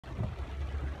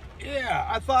Yeah,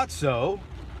 I thought so.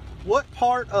 What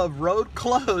part of road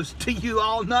closed do you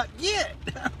all not get?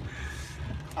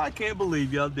 I can't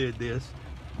believe y'all did this.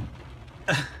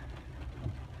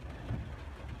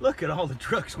 Look at all the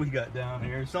trucks we got down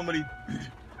here. Somebody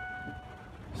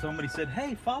said,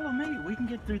 hey, follow me. We can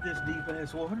get through this deep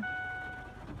ass water.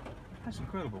 That's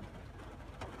incredible.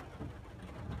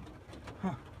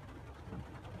 Huh.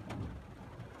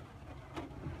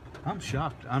 I'm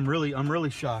shocked. I'm really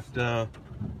shocked.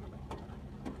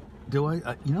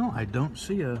 You know, I don't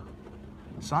see a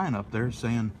sign up there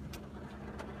saying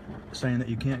that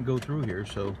you can't go through here,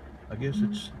 so I guess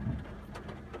it's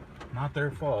not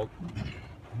their fault.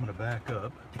 I'm gonna back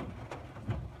up.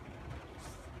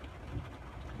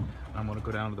 I'm gonna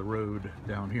go down to the road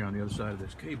down here on the other side of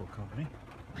this cable company.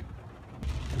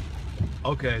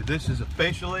 Okay, this is the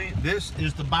Bayou. This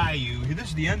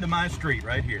is the end of my street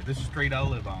right here. This is the street I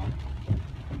live on.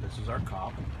 This is our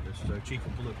cop. This is our chief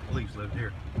of police lived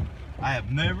here. I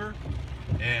have never,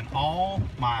 in all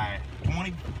my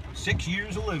 26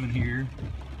 years of living here,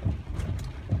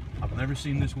 I've never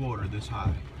seen this water this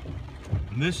high.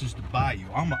 And this is the Bayou.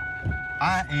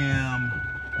 I am,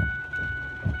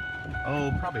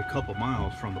 probably a couple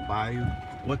miles from the Bayou.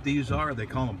 What these are, they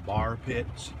call them bar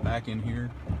pits back in here.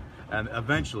 And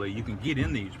eventually you can get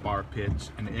in these bar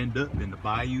pits and end up in the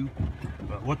Bayou.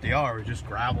 But what they are is just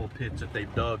gravel pits that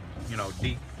they've dug, you know,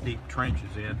 deep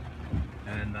trenches in.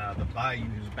 And the Bayou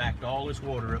has backed all this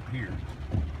water up here.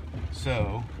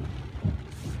 So,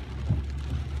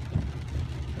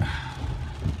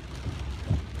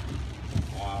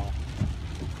 wow.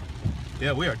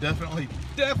 Yeah, we are definitely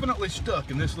stuck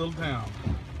in this little town.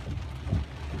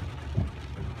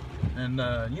 And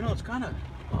you know, it's kind of,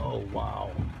 oh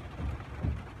wow.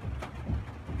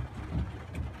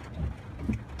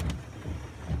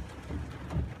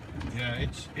 Yeah,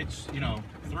 it's you know,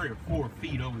 3 or 4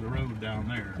 feet over the road down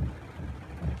there.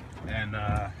 And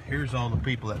here's all the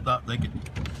people that thought they could.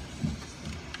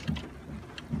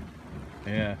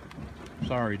 Yeah,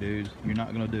 sorry dudes, you're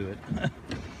not gonna do it.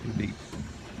 Too deep.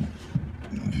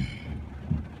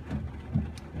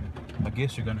 I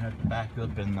guess you're gonna have to back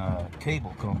up in the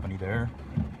cable company there.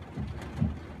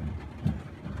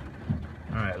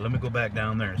 Alright, let me go back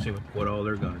down there and see what all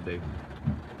they're gonna do.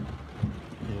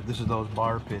 Yeah, this is those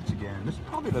bar pits again. This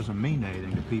probably doesn't mean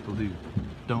anything to people who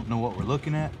don't know what we're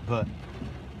looking at, but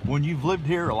when you've lived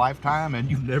here a lifetime and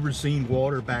you've never seen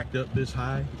water backed up this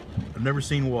high, I've never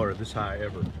seen water this high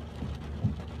ever.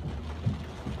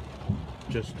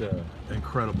 Just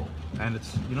incredible. And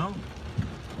it's, you know,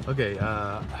 okay,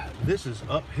 this is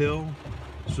uphill.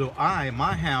 So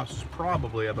my house is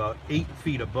probably about 8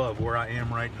 feet above where I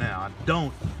am right now.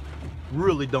 I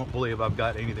really don't believe I've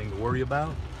got anything to worry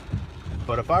about.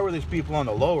 But if I were these people on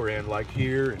the lower end, like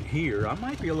here and here, I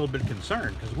might be a little bit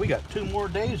concerned because we got 2 more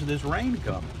days of this rain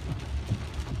coming.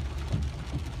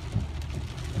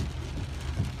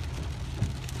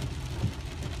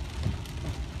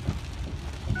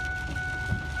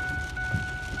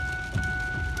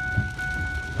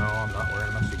 No, I'm not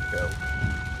wearing my seatbelt.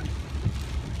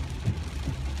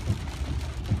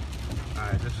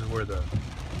 Alright, this is where the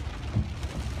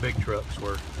big trucks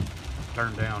were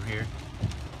turned down here.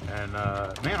 And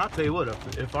man, I'll tell you what,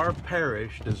 if our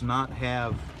parish does not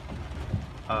have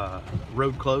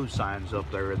road closed signs up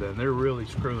there, then they're really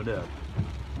screwing up.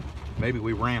 Maybe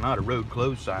we ran out of road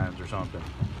closed signs or something.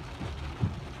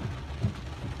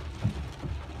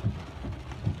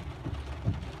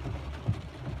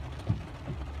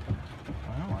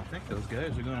 Well, I think those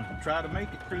guys are going to try to make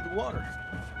it through the water.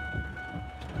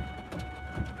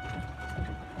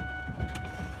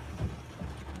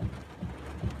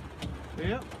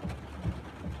 Yep.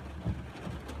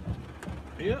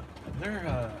 Yep,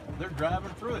 they're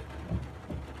driving through it.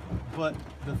 But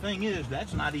the thing is,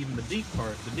 that's not even the deep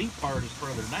part. The deep part is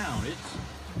further down. It's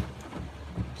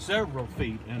several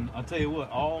feet. And I'll tell you what,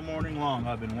 all morning long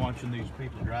I've been watching these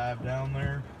people drive down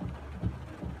there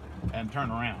and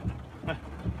turn around.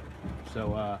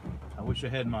 So I wish I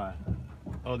had my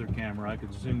other camera. I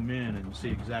could zoom in and see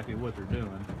exactly what they're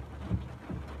doing.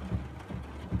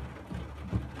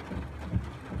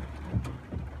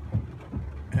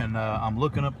 And I'm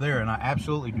looking up there and I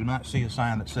absolutely do not see a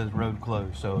sign that says road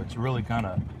closed. So it's really kind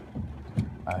of,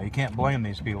 you can't blame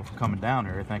these people for coming down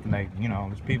here thinking they, you know,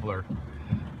 these people are,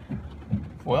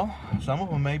 well, some of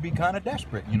them may be kind of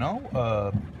desperate, you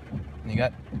know. You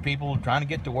got people trying to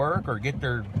get to work or get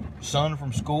their son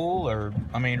from school, or,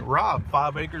 I mean, Rob,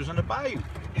 5 acres in the Bayou,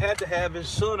 had to have his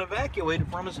son evacuated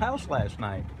from his house last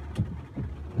night.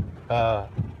 He'll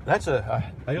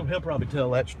probably tell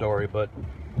that story, but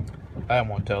I don't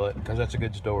want to tell it because that's a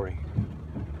good story.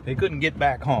 he couldn't get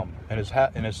back home, and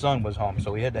his son was home,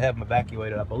 so we had to have him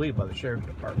evacuated, I believe, by the sheriff's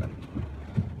department.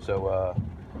 So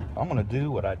I'm gonna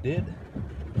do what I did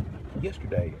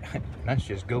yesterday. Let's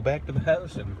just go back to the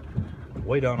house and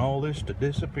wait on all this to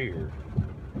disappear.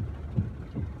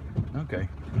 Okay,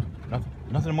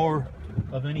 nothing more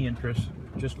of any interest.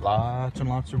 Just lots and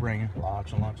lots of rain,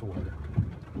 lots and lots of water.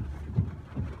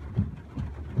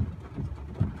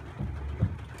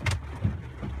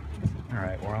 All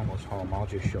right, we're almost home. I'll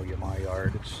just show you my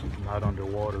yard. It's not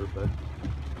underwater, but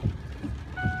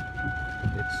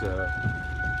it's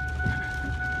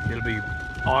it'll be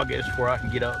August before I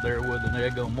can get out there with an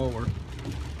Eggo mower.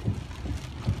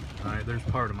 All right, there's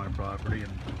part of my property,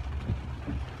 and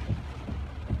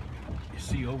you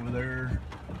see over there,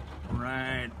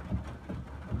 right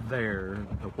there,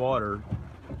 the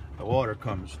water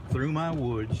comes through my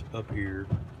woods up here,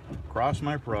 across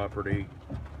my property.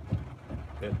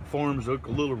 It forms a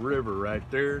little river right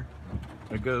there.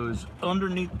 It goes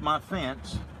underneath my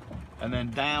fence and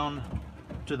then down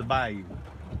to the bayou.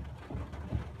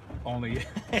 Only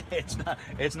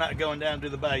it's not going down to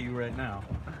the bayou right now.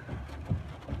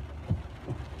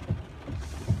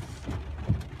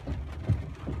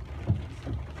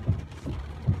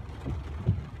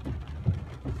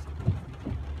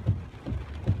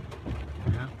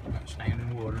 Yeah, got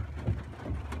standing water.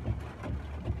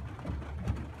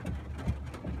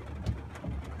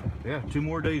 Yeah, 2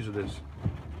 more days of this.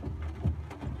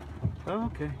 Oh,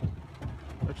 okay.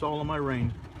 That's all of my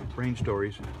rain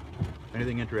stories. If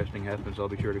anything interesting happens, I'll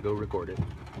be sure to go record it.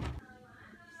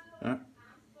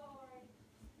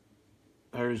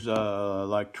 There's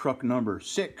like truck number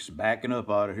 6 backing up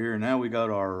out of here. Now we got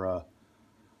our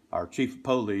chief of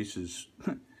police is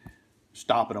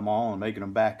stopping them all and making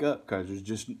them back up because there's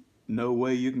just no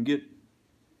way you can get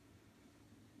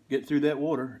through that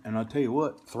water. And I'll tell you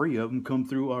what, 3 of them come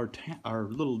through our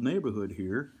little neighborhood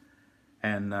here,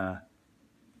 and I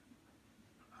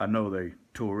know they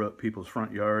tore up people's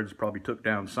front yards, probably took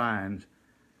down signs.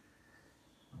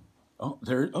 Oh,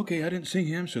 there, okay, I didn't see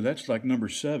him, so that's like number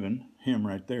 7, him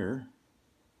right there,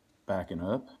 backing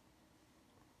up.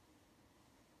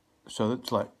 So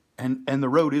that's like, and the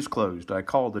road is closed. I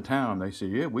called the town, they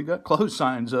said, yeah, we got closed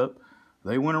signs up.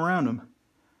 They went around them.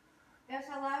 Yes,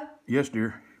 hello? Yes,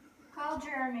 dear. Call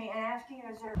Jeremy and ask him,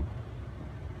 is there...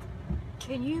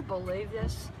 Can you believe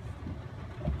this?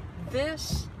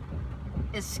 This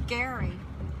is scary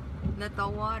that the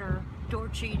water,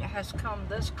 dorcheat, has come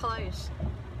this close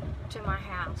to my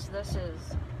house. This is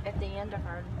at the end of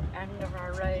our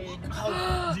road.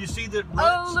 Oh, do you see that?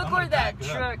 Oh, look where that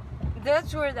truck,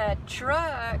 that's where that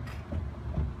truck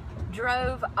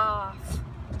drove off.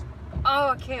 Oh,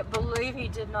 I can't believe he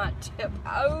did not tip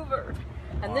over.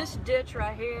 And this ditch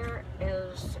right here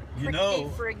is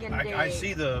friggin' deep. I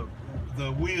see the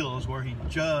wheels where he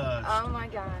just oh my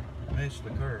God, missed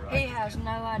the curve. He has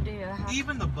no idea how.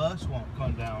 Even the bus won't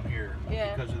come down here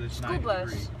because of this school 90 bus.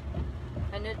 degree.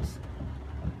 And it's,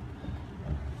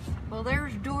 well,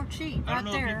 there's dorcheat I right don't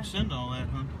know there. if you can send all that,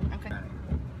 huh? Okay.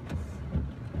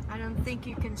 I don't think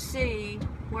you can see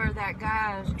where that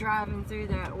guy is driving through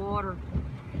that water,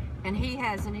 and he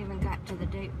hasn't even got to the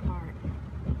deep part.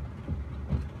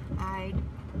 I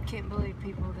can't believe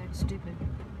people are that stupid.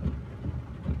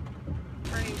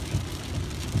 Crazy.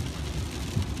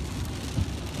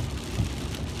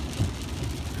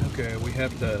 Okay, we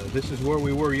have to, this is where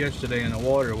we were yesterday, and the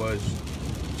water was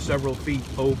several feet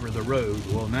over the road.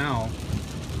 Well, now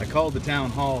I called the town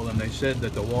hall and they said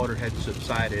that the water had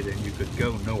subsided and you could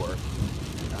go north.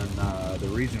 And the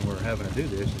reason we're having to do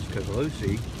this is because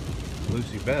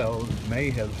Lucybelle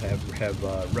may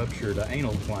have ruptured an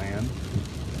anal gland.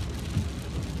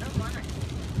 Oh my.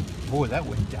 Boy, that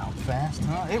went down fast,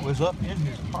 huh? It was up in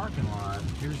his parking lot.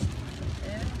 Here's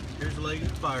the lady who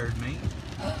fired me.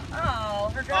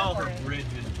 Oh, her driveway. All her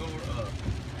bridges tore up.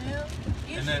 Yeah.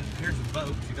 And then here's a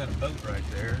boat. She got a boat right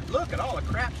there. Look at all the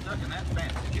crap stuck in that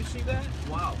fence. Did you see that?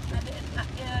 Wow. I did.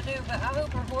 Yeah, I do, but I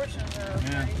hope her horses are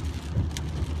okay. Yeah.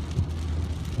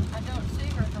 I don't see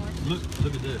her horses.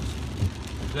 Look at this.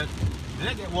 Did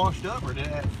that get washed up or did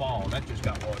that fall? That just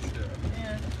got washed up.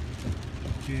 Yeah.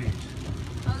 Jeez.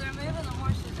 Oh, they're moving the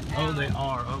horses out. Oh, they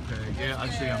are. Okay. Yeah, I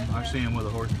see them. I see them with a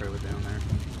horse trailer down there.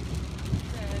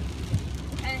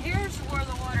 And here's where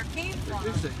the water came from.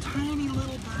 There's a tiny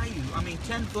little bayou. I mean,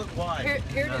 10 foot wide.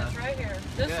 Here it is, right here.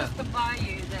 This is the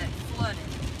bayou that flooded.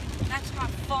 That's how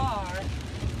far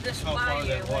this bayou far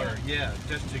that water. went. Yeah,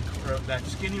 just that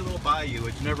skinny little bayou.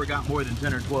 It's never got more than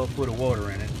 10 or 12 foot of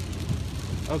water in it.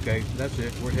 Okay, that's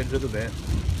it. We're headed to the vet.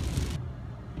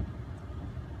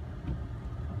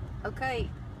 Okay,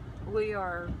 we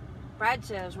are Brad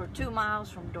says we're 2 miles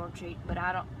from Dorcheat, but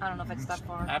I don't know if it's that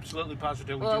far. Absolutely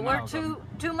positively Well, 2 miles. we're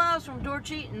two miles from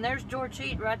Dorcheat, and there's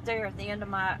Dorcheat right there at the end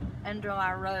of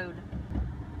our road.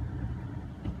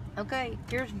 Okay,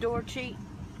 here's Dorcheat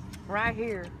right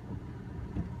here.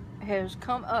 Has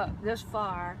come up this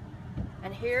far,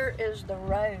 and here is the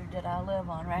road that I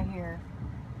live on right here.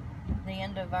 The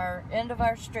end of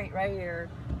our street right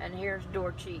here, and here's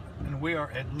Dorcheat. And we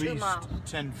are at least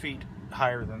 10 feet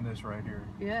higher than this right here.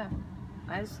 Yeah,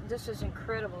 this is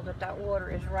incredible that water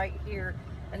is right here,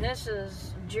 and this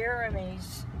is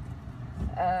Jeremy's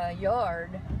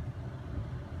yard.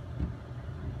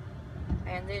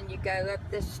 And then you go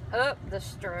up the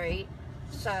street,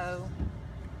 so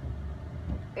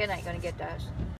it ain't gonna get to us.